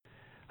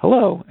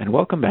Hello, and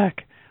welcome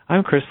back.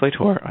 I'm Chris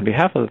Lator on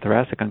behalf of the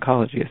Thoracic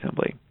Oncology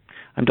Assembly.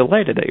 I'm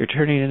delighted that you're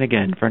turning in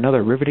again for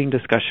another riveting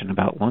discussion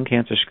about lung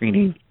cancer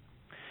screening.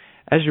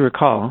 As you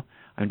recall,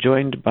 I'm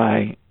joined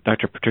by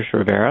Dr. Patricia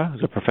Rivera,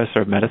 who's a professor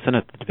of medicine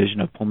at the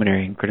Division of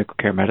Pulmonary and Critical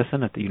Care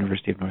Medicine at the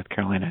University of North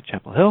Carolina at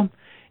Chapel Hill,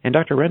 and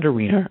Dr. Renda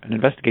Weiner, an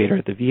investigator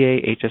at the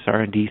VA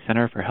HSR&D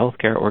Center for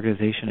Healthcare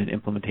Organization and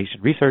Implementation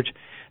Research,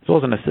 as well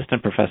as an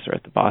assistant professor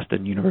at the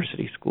Boston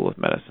University School of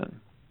Medicine.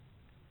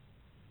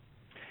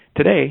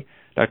 Today,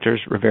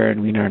 Drs. Rivera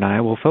and Weiner and I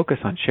will focus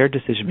on shared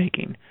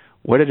decision-making,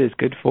 what it is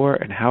good for,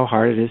 and how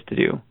hard it is to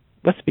do.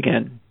 Let's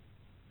begin.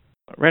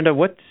 Renda,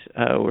 we're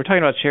talking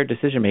about shared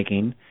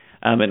decision-making,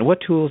 and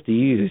what tools do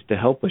you use to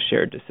help with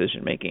shared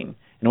decision-making,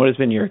 and what has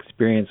been your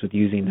experience with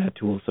using that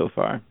tool so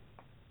far?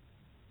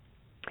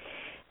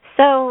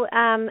 So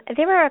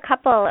there were a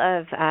couple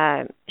of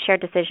shared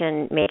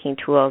decision-making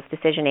tools,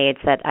 decision aids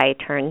that I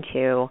turn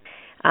to.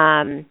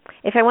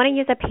 If I want to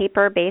use a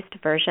paper-based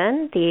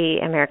version, the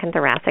American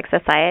Thoracic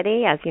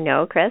Society, as you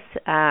know, Chris,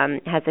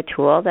 has a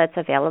tool that's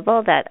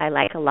available that I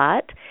like a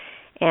lot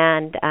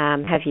and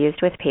have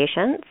used with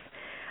patients.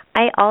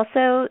 I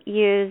also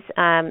use,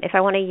 if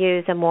I want to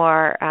use a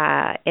more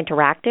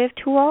interactive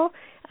tool,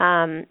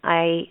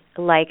 I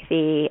like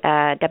the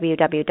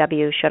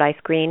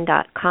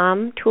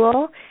www.shouldiscreen.com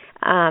tool.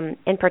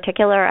 In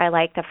particular, I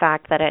like the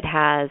fact that it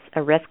has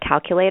a risk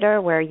calculator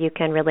where you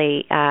can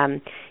really,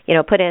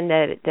 put in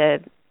the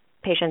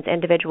patient's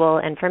individual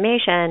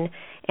information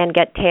and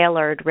get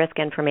tailored risk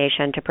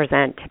information to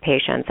present to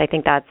patients. I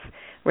think that's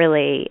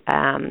really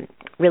can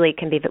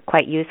be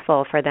quite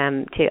useful for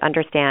them to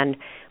understand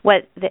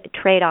what the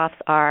trade-offs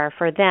are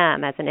for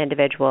them as an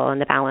individual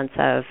and the balance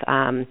of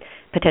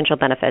potential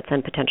benefits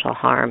and potential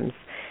harms.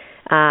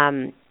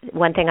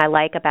 One thing I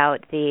like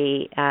about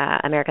the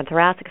American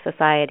Thoracic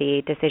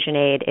Society decision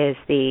aid is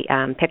the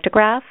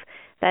pictograph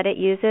that it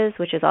uses,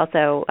 which is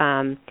also,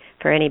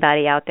 for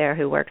anybody out there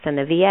who works in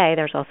the VA,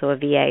 there's also a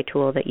VA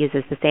tool that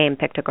uses the same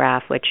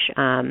pictograph, which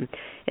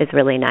is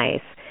really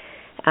nice.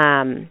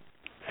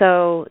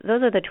 So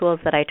those are the tools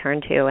that I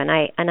turn to, and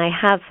I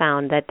have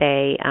found that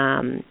they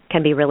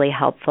can be really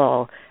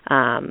helpful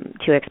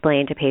to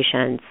explain to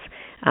patients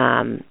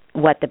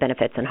what the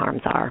benefits and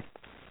harms are.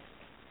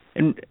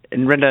 And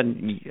Renda,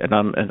 and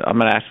I'm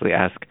going to actually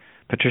ask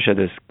Patricia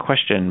this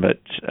question, but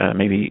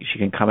maybe she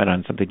can comment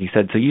on something you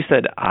said. So you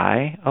said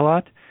 "I" a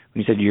lot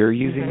when you said you're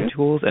using the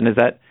tools, and is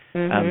that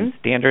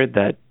standard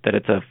that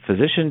it's a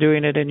physician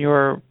doing it in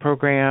your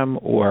program,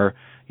 or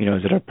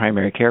is it a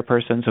primary care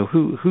person? So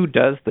who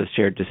does the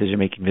shared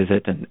decision-making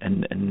visit,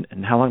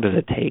 and how long does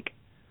it take?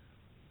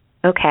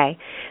 Okay.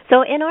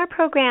 So in our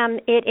program,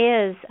 it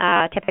is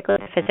typically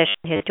the physician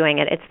who's doing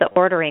it. It's the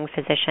ordering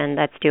physician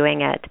that's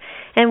doing it.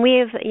 And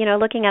we've,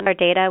 looking at our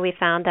data, we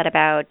found that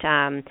about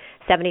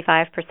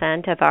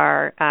 75% of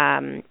our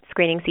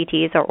screening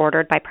CTs are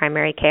ordered by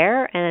primary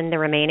care, and the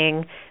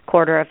remaining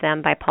quarter of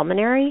them by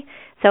pulmonary.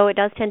 So it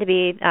does tend to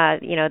be,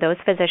 those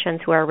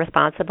physicians who are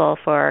responsible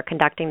for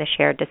conducting the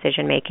shared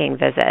decision-making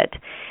visit.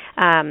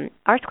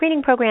 Our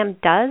screening program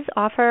does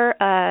offer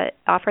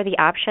the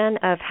option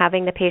of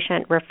having the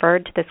patient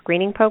referred to the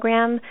screening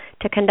program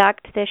to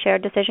conduct the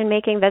shared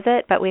decision-making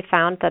visit, but we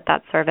found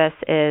that service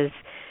is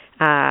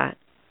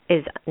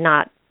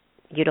not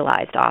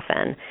utilized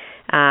often,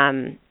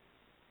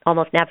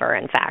 almost never,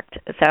 in fact.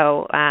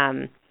 So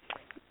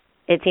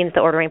it seems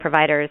the ordering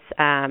providers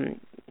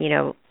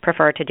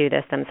prefer to do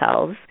this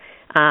themselves.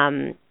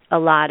 A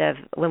lot of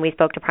when we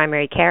spoke to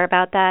primary care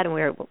about that,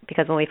 and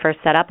because when we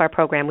first set up our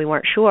program, we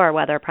weren't sure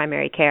whether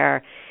primary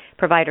care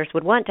providers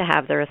would want to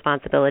have the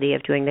responsibility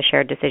of doing the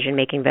shared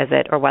decision-making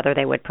visit, or whether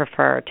they would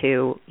prefer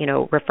to,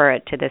 refer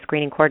it to the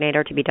screening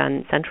coordinator to be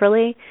done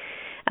centrally.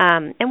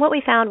 And what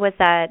we found was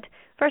that,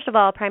 first of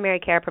all, primary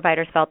care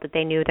providers felt that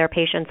they knew their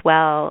patients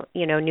well,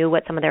 knew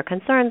what some of their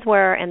concerns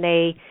were, and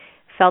they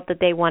felt that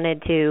they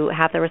wanted to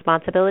have the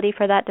responsibility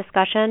for that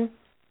discussion.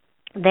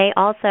 They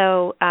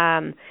also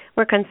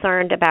were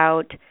concerned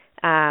about,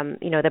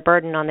 the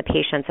burden on the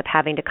patients of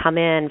having to come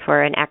in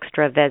for an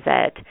extra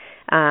visit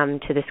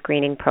to the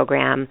screening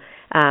program,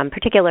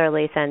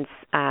 particularly since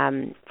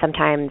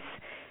sometimes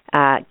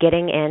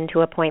getting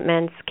into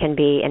appointments can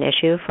be an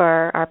issue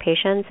for our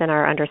patients in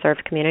our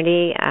underserved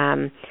community.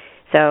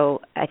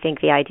 So I think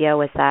the idea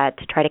was that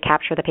to try to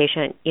capture the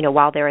patient,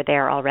 while they were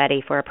there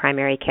already for a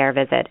primary care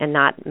visit, and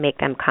not make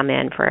them come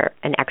in for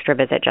an extra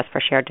visit just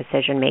for shared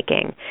decision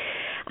making.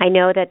 I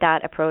know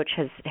that approach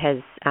has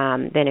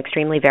been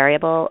extremely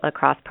variable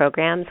across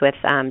programs, with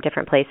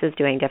different places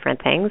doing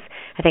different things.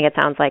 I think it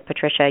sounds like,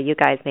 Patricia, you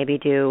guys maybe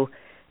do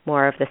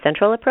more of the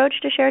central approach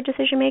to shared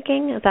decision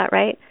making. Is that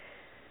right?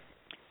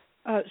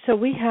 So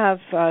we have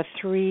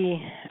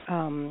three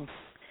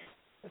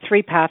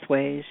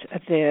pathways.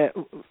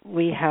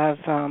 We have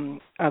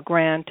a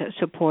grant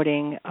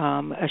supporting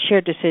a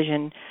shared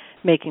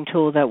decision-making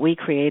tool that we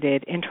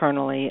created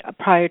internally.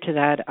 Prior to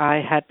that,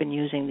 I had been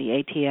using the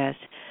ATS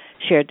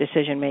shared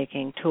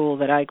decision-making tool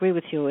that I agree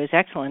with you is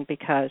excellent,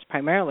 because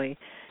primarily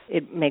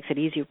it makes it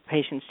easier for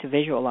patients to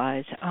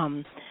visualize.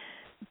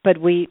 but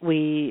we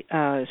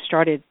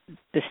started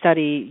the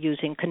study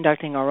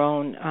conducting our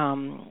own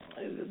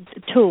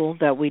tool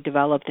that we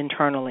developed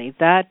internally.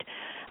 That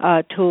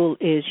tool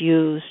is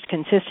used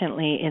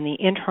consistently in the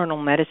internal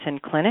medicine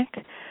clinic,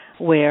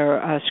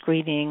 where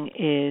screening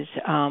is.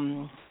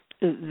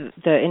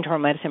 The internal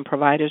medicine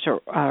providers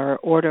are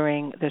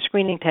ordering the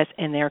screening test,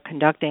 and they're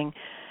conducting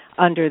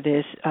under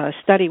this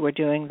study we're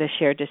doing, the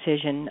shared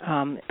decision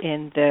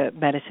in the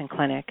medicine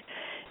clinic.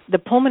 The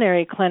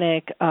pulmonary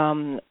clinic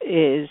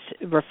is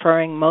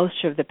referring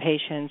most of the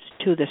patients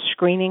to the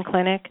screening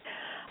clinic.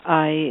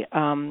 I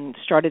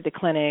started the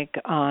clinic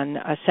on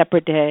a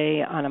separate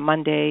day, on a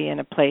Monday, in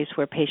a place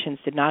where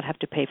patients did not have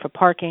to pay for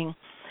parking.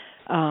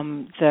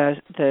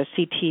 The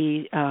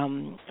CT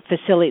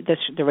facility,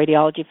 the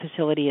radiology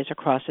facility is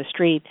across the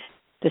street.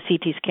 The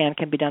CT scan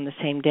can be done the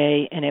same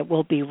day, and it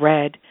will be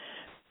read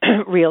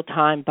real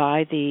time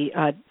by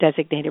the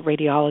designated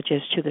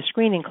radiologist to the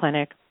screening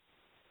clinic,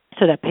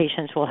 so that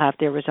patients will have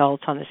their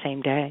results on the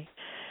same day.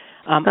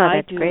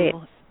 That's great.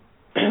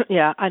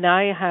 Yeah, and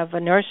I have a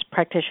nurse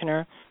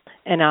practitioner,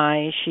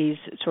 and she's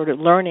sort of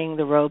learning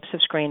the ropes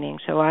of screening.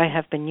 So I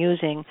have been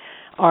using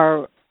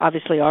our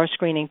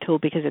screening tool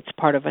because it's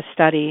part of a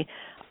study.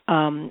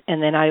 And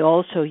then I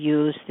also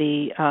use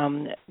the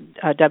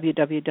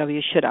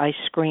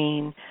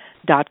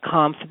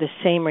www.shouldiscreen.com for the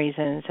same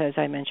reasons as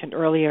I mentioned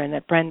earlier, and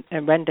that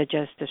Brenda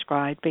just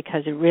described,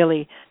 because it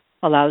really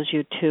allows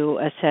you to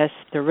assess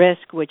the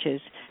risk, which is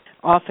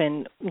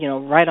often,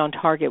 right on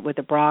target with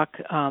the Brock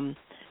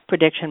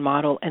prediction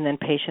model, and then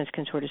patients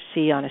can sort of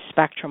see on a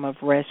spectrum of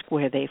risk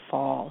where they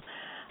fall.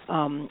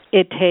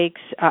 It takes,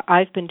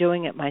 I've been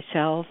doing it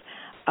myself.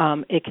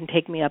 It can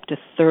take me up to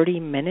 30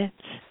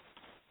 minutes,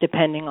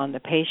 depending on the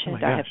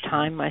patient. I have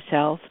time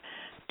myself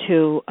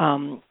to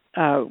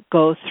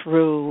go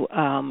through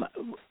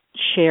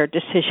shared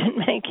decision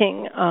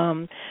making.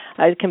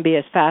 It can be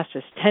as fast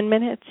as 10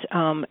 minutes,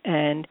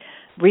 and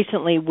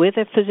recently with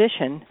a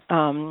physician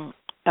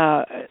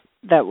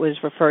that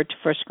was referred to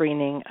for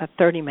screening,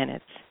 30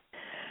 minutes.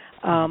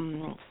 Do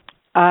you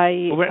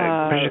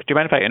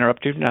mind if I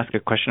interrupt you and ask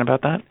a question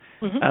about that?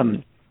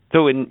 Mm-hmm.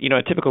 So in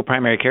a typical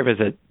primary care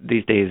visit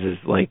these days is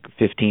like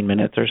 15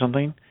 minutes or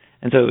something.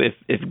 And so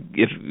if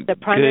the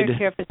primary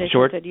care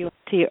physicians at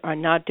UNC are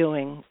not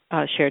doing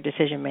shared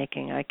decision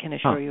making, I can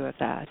assure you of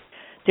that.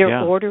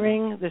 They're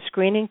ordering the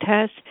screening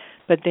test,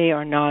 but they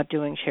are not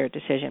doing shared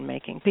decision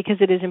making,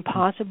 because it is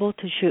impossible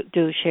to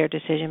do shared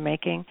decision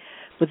making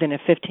within a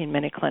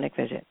 15-minute clinic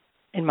visit,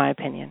 in my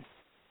opinion.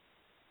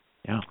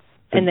 Yeah.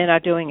 And they're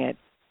not doing it.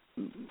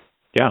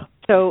 Yeah.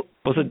 So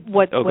go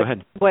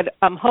ahead. What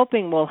I'm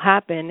hoping will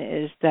happen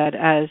is that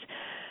as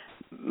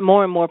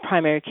more and more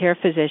primary care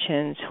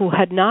physicians who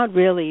had not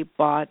really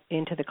bought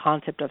into the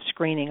concept of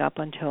screening up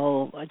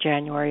until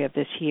January of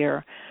this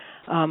year,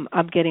 I'm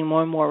getting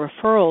more and more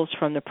referrals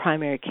from the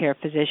primary care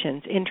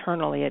physicians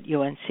internally at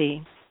UNC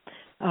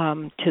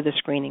to the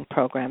screening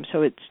program.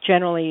 So it's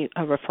generally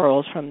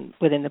referrals from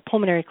within the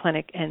pulmonary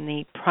clinic and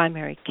the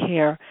primary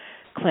care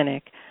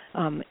clinic.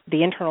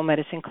 The internal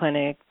medicine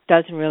clinic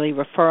doesn't really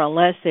refer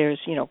unless there's,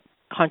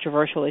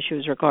 controversial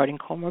issues regarding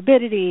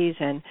comorbidities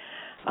and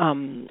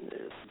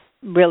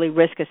really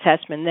risk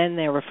assessment. Then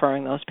they're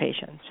referring those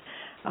patients.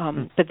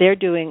 But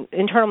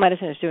internal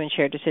medicine is doing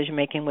shared decision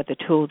making with the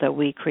tool that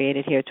we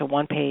created here. It's a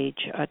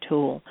one-page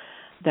tool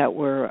that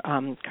we're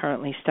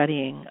currently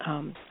studying.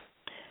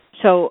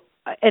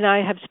 And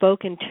I have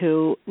spoken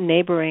to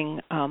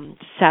neighboring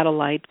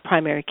satellite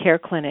primary care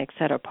clinics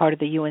that are part of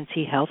the UNC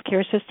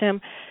healthcare system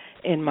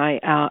in my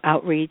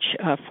outreach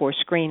for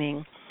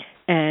screening.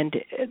 And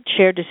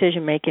shared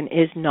decision making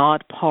is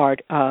not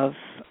part of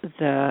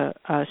the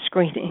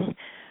screening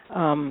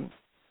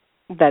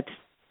that's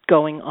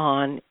going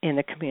on in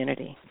the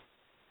community.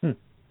 Well,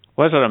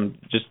 that's what I'm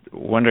just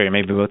wondering.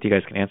 Maybe both of you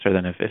guys can answer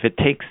then. If it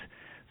takes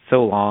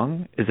so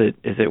long, is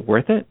it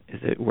worth it? Is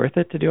it worth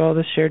it to do all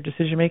this shared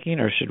decision making,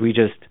 or should we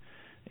just,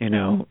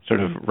 sort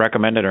of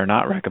recommend it or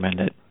not recommend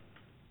it?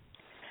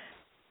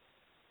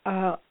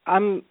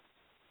 I'm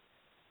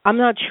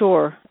not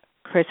sure,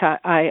 Chris.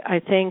 I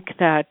think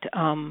that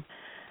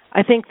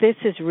I think this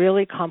is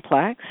really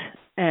complex,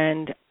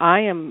 and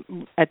I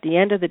am, at the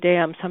end of the day,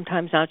 I'm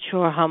sometimes not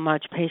sure how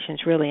much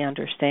patients really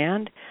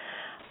understand.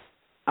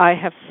 I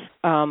have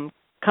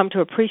come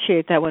to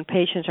appreciate that when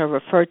patients are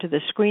referred to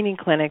the screening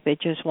clinic, they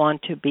just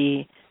want to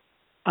be,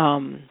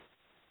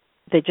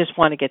 they just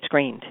want to get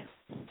screened.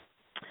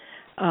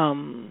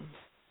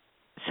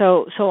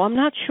 So I'm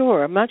not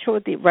sure. I'm not sure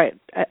what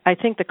I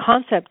think the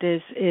concept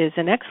is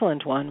an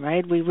excellent one,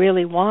 right? We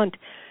really want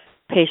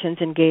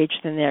patients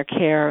engaged in their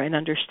care and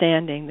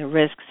understanding the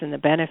risks and the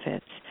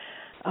benefits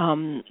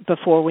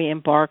before we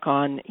embark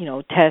on,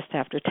 test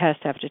after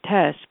test after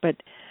test. But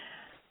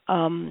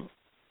and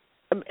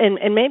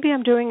maybe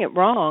I'm doing it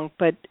wrong,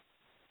 but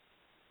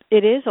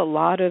it is a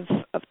lot of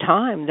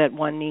time that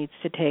one needs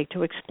to take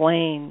to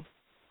explain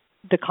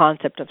the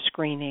concept of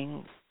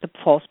screening, the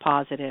false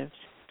positives,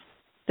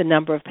 the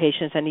number of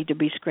patients that need to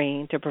be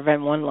screened to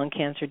prevent one lung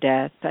cancer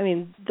death. I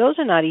mean, those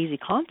are not easy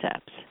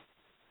concepts.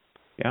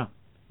 Yeah.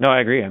 No, I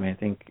agree. I mean, I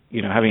think,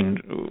 having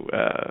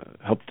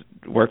helped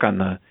work on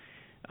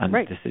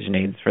right. decision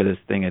aids for this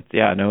thing, it's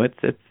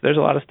there's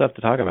a lot of stuff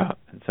to talk about.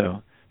 And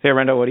so,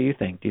 Renda, what do you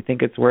think? Do you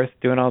think it's worth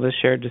doing all this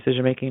shared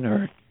decision making,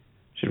 or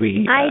should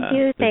we? I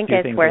do think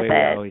it's worth it.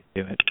 We always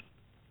do it?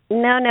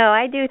 No,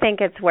 I do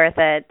think it's worth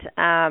it.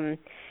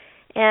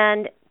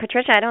 And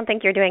Patricia, I don't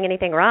think you're doing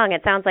anything wrong.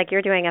 It sounds like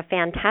you're doing a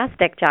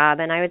fantastic job,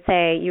 and I would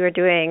say you are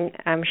doing,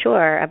 I'm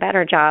sure, a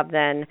better job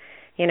than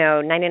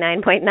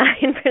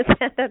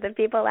 99.9% of the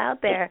people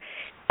out there.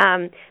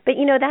 But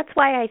that's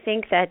why I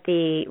think that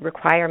the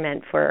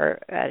requirement for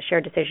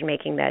shared decision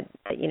making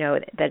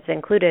that's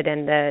included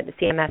in the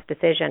CMS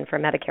decision for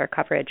Medicare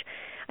coverage,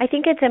 I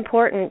think it's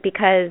important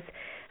because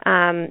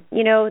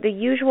the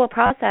usual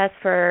process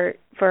for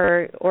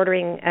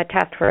ordering a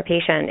test for a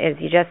patient is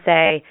you just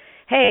say,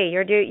 hey,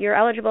 you're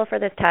eligible for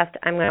this test,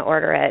 I'm going to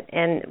order it,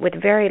 and with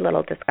very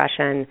little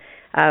discussion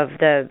of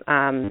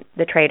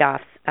the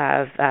trade-offs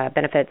of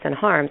benefits and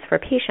harms for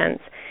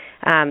patients.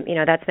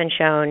 That's been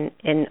shown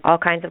in all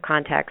kinds of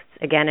contexts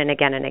again and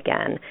again and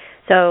again.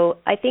 So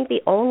I think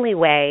the only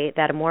way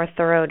that a more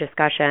thorough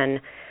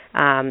discussion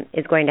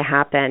is going to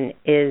happen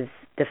is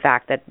the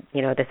fact that,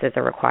 this is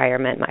a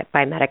requirement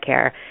by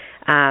Medicare.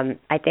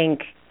 I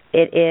think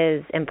it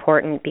is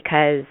important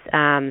because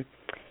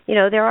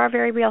there are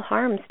very real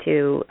harms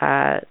to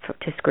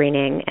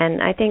screening,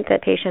 and I think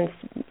that patients,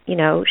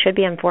 should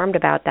be informed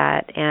about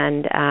that.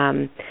 And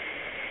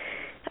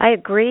I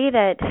agree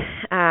that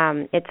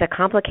it's a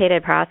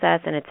complicated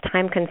process and it's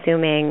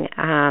time-consuming,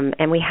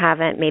 and we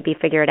haven't maybe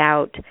figured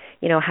out,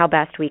 how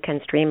best we can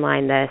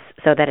streamline this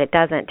so that it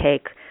doesn't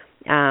take,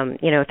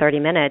 30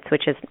 minutes,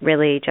 which is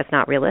really just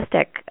not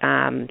realistic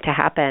to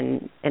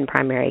happen in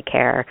primary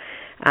care.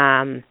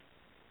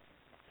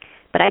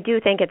 But I do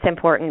think it's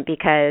important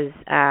because,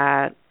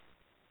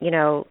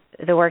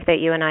 the work that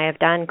you and I have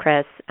done,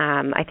 Chris,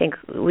 I think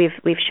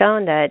we've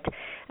shown that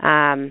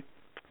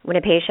when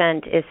a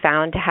patient is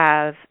found to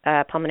have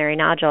a pulmonary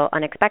nodule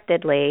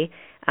unexpectedly,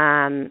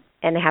 and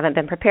they haven't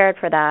been prepared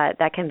for that,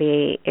 that can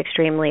be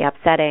extremely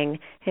upsetting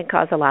and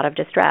cause a lot of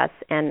distress.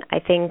 And I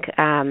think,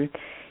 I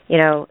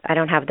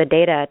don't have the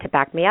data to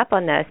back me up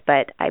on this,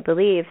 but I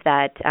believe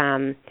that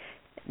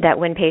that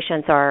when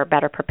patients are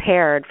better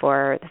prepared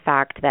for the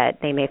fact that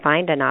they may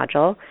find a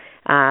nodule,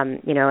 in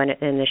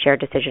a shared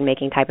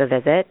decision-making type of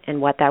visit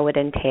and what that would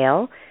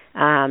entail,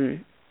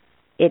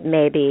 it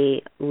may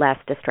be less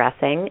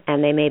distressing,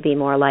 and they may be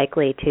more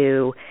likely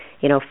to,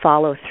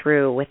 follow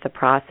through with the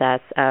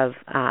process of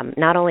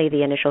not only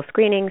the initial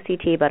screening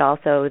CT, but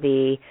also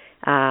the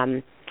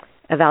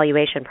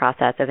evaluation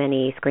process of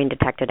any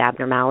screen-detected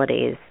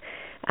abnormalities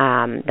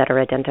that are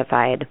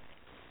identified.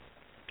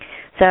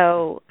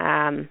 So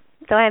I'm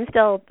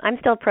still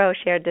pro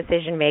shared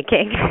decision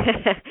making.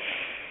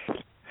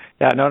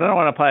 Yeah, no, I don't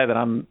want to apply that.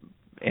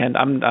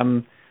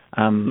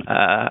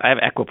 I have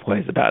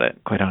equipoise about it,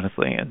 quite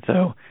honestly, and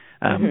so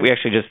we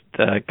actually just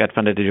got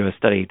funded to do a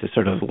study to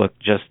sort of look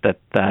just at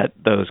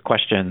those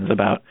questions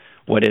about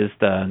what is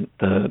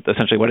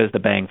essentially what is the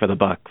bang for the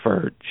buck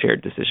for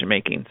shared decision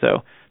making.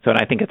 So and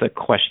I think it's a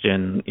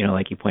question,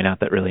 like you point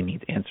out, that really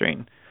needs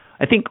answering.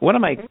 I think one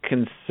of my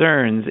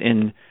concerns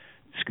in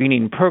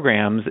screening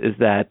programs is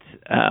that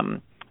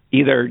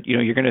either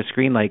you're going to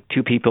screen like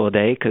 2 people a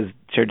day because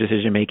shared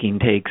decision making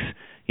takes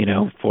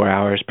 4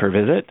 hours per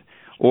visit,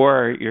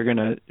 or you're going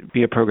to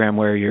be a program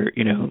where you're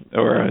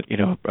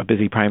a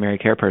busy primary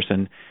care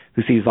person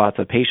who sees lots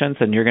of patients,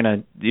 and you're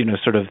going to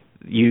sort of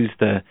use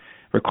the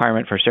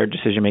requirement for shared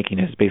decision making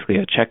as basically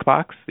a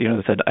checkbox.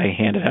 That said, I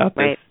handed out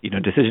this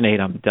decision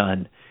aid, I'm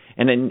done.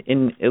 And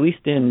in at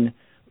least in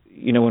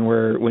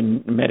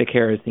when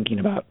Medicare is thinking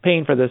about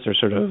paying for this or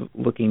sort of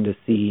looking to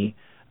see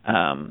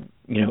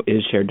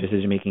is shared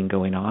decision making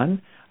going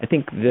on, I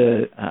think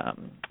the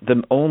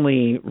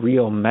only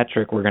real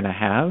metric we're going to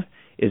have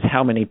is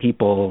how many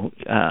people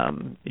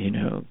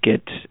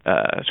get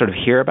sort of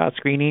hear about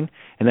screening,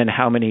 and then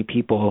how many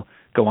people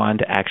go on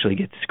to actually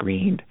get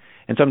screened.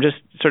 And so I'm just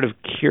sort of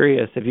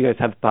curious if you guys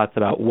have thoughts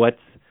about what's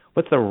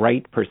the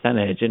right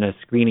percentage in a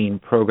screening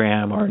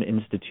program or an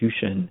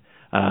institution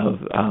of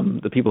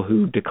the people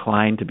who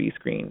decline to be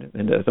screened,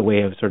 and as a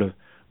way of sort of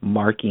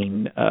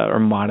marking or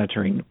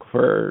monitoring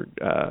for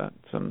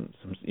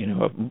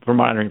for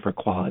monitoring for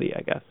quality,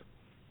 I guess.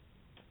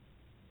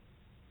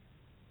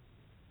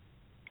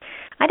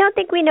 I don't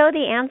think we know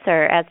the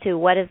answer as to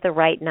what is the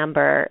right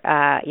number.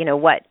 I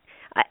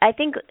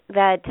think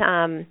that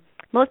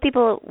most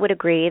people would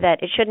agree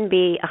that it shouldn't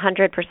be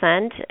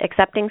 100%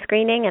 accepting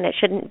screening, and it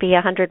shouldn't be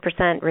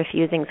 100%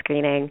 refusing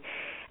screening.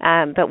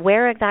 But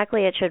where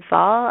exactly it should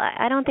fall,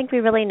 I don't think we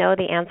really know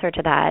the answer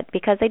to that,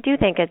 because I do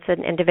think it's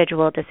an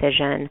individual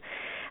decision.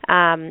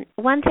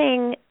 One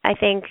thing I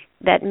think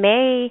that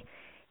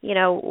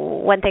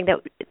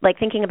like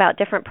thinking about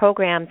different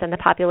programs and the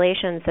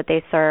populations that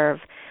they serve,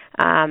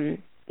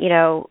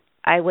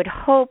 I would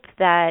hope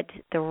that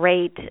the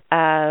rate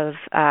of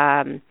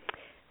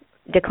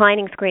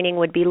declining screening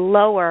would be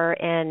lower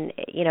in,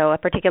 a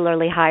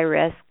particularly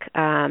high-risk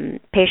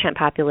patient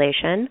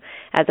population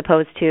as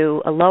opposed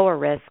to a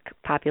lower-risk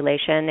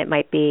population. It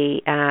might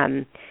be,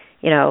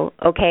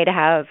 okay to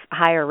have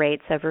higher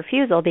rates of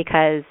refusal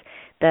because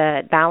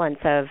the balance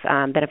of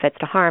benefits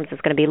to harms is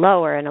going to be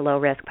lower in a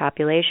low-risk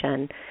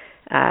population.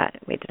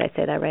 Wait, did I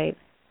say that right?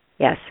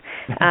 Yes.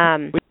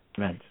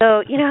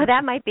 So,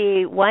 that might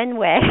be one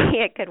way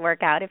it could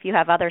work out if you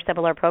have other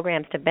similar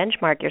programs to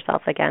benchmark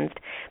yourself against.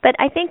 But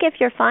I think if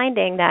you're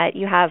finding that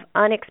you have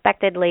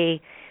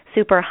unexpectedly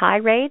super high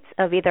rates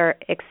of either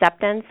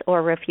acceptance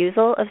or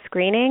refusal of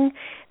screening,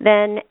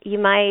 then you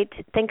might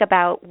think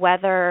about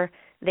whether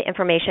the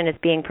information is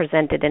being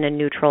presented in a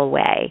neutral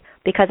way,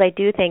 because I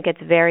do think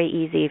it's very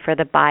easy for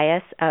the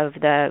bias of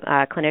the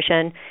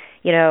clinician,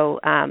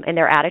 and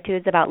their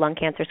attitudes about lung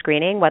cancer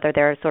screening, whether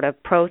they're sort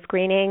of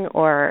pro-screening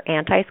or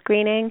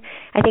anti-screening.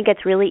 I think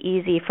it's really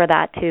easy for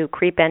that to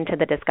creep into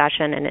the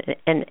discussion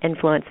and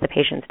influence the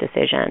patient's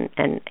decision.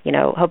 And,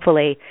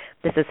 hopefully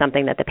this is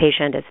something that the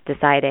patient is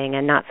deciding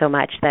and not so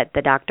much that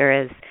the doctor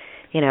is,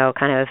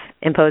 kind of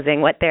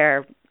imposing what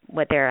their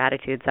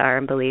attitudes are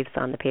and beliefs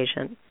on the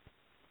patient.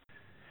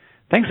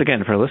 Thanks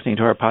again for listening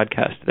to our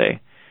podcast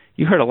today.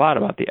 You heard a lot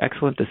about the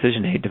excellent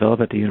decision aid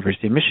developed at the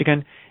University of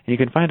Michigan, and you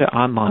can find it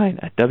online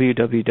at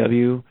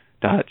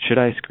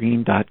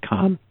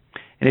www.shouldiscreen.com.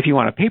 And if you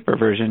want a paper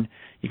version,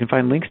 you can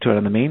find links to it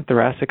on the main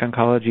Thoracic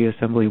Oncology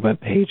Assembly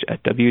webpage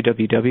at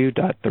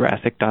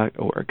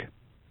www.thoracic.org.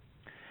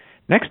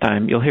 Next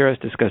time, you'll hear us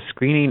discuss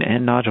screening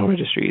and nodule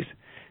registries.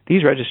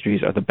 These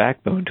registries are the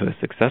backbone to a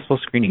successful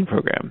screening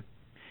program.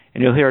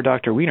 And you'll hear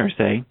Dr. Weiner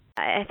say,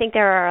 I think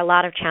there are a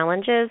lot of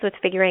challenges with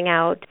figuring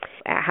out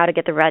how to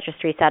get the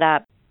registry set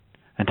up.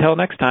 Until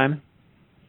next time.